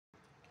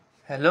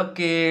Hello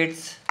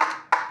kids,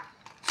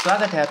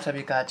 स्वागत है आप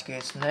सभी का आज के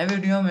इस नए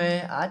वीडियो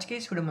में। आज के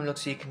इस वीडियो में हम लोग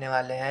सीखने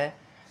वाले हैं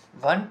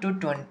 1 to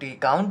 20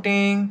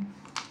 काउंटिंग।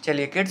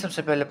 चलिए किड्स,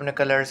 सबसे पहले अपने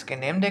कलर्स के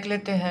नेम देख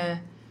लेते हैं।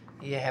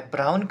 यह है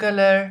ब्राउन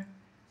कलर,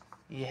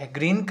 यह है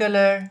ग्रीन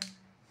कलर,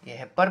 यह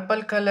है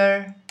पर्पल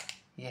कलर,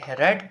 यह है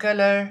रेड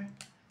कलर,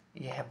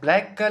 यह है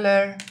ब्लैक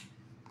कलर,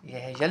 यह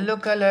है येलो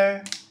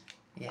कलर,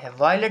 यह है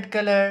वायलेट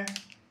कलर,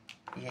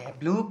 यह है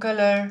ब्लू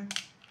कलर,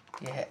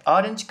 यह है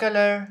ऑरेंज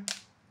कलर,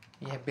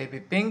 यह बेबी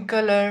पिंक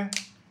कलर,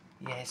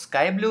 यह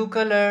स्काई ब्लू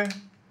कलर,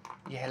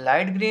 यह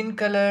लाइट ग्रीन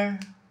कलर,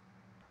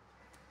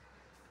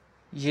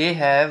 ये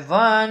है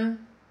वन,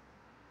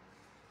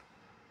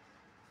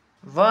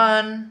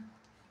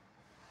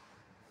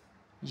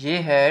 ये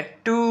है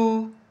टू,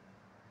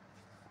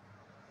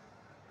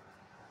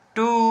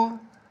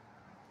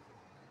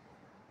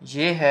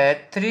 ये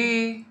है थ्री,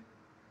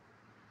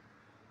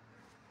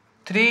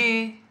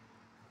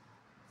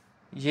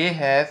 ये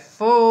है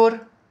फोर,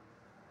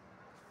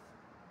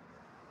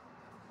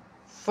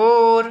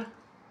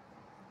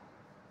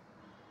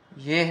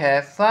 ये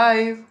है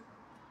फाइव,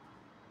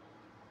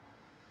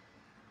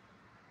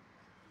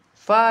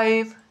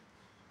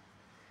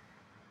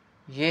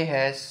 ये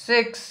है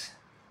सिक्स,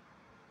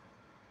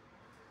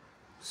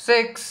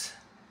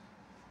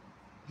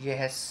 ये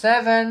है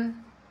सेवन,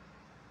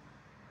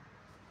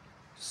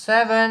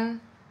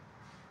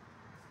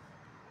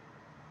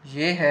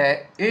 ये है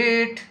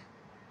एट,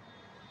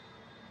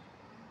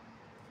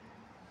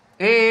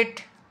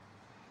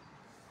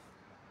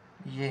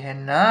 ये है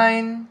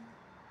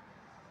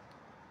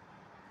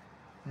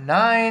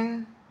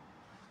नाइन,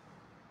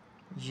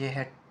 ये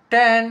है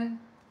 10,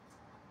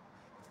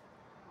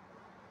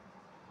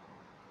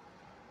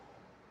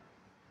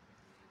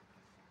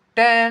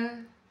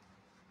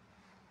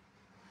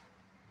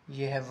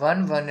 ये है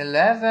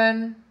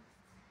 11,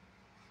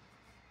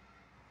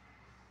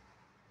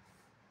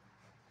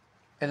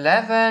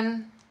 11,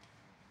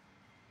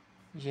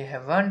 ये है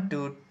 1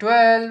 to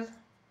 12,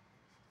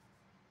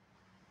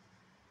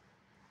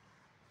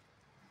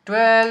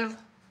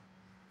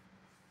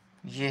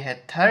 ये है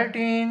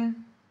 13,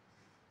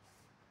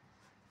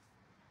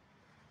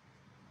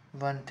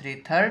 1 3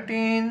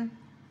 13,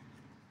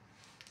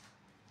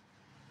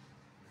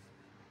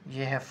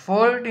 ये है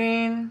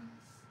 14,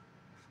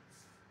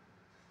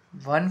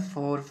 1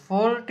 4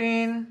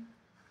 14,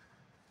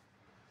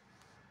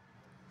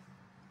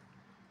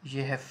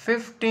 ये है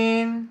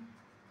 15,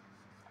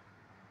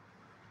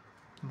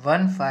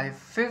 1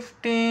 5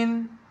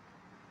 15,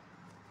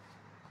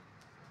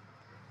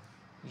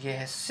 ये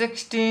है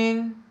 16,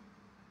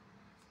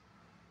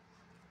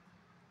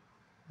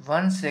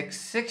 1 6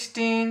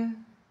 16,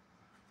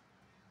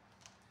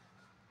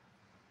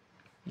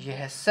 ये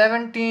है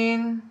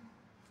 17,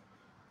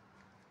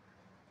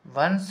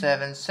 1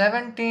 7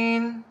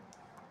 17,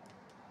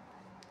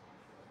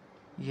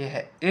 ये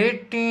है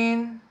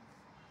 18,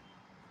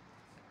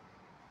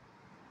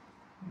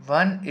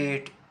 1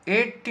 8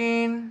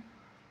 18,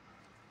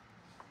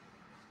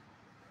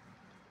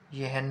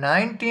 ये है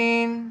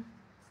 19,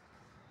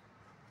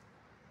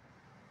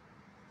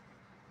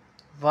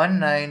 1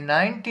 9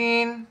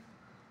 19,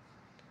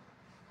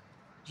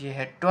 ये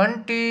है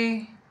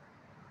 20,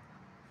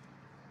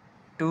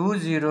 2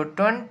 0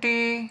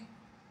 20,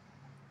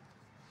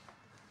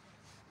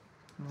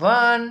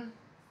 1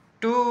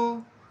 2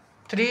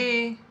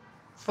 3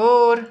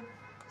 4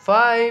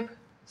 5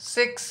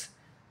 6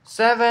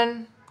 7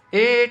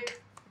 8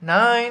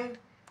 9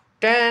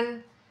 10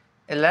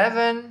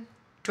 11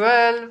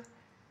 12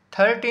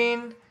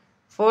 13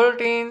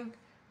 14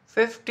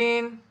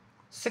 15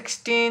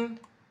 16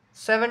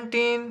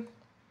 17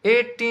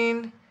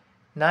 18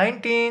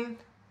 19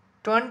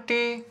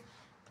 20।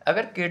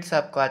 अगर किड्स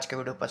आपको आज का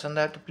वीडियो पसंद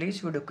आए तो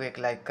प्लीज़ वीडियो को एक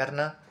लाइक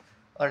करना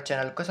और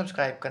चैनल को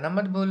सब्सक्राइब करना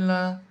मत भूलना।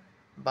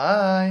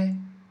 बाय।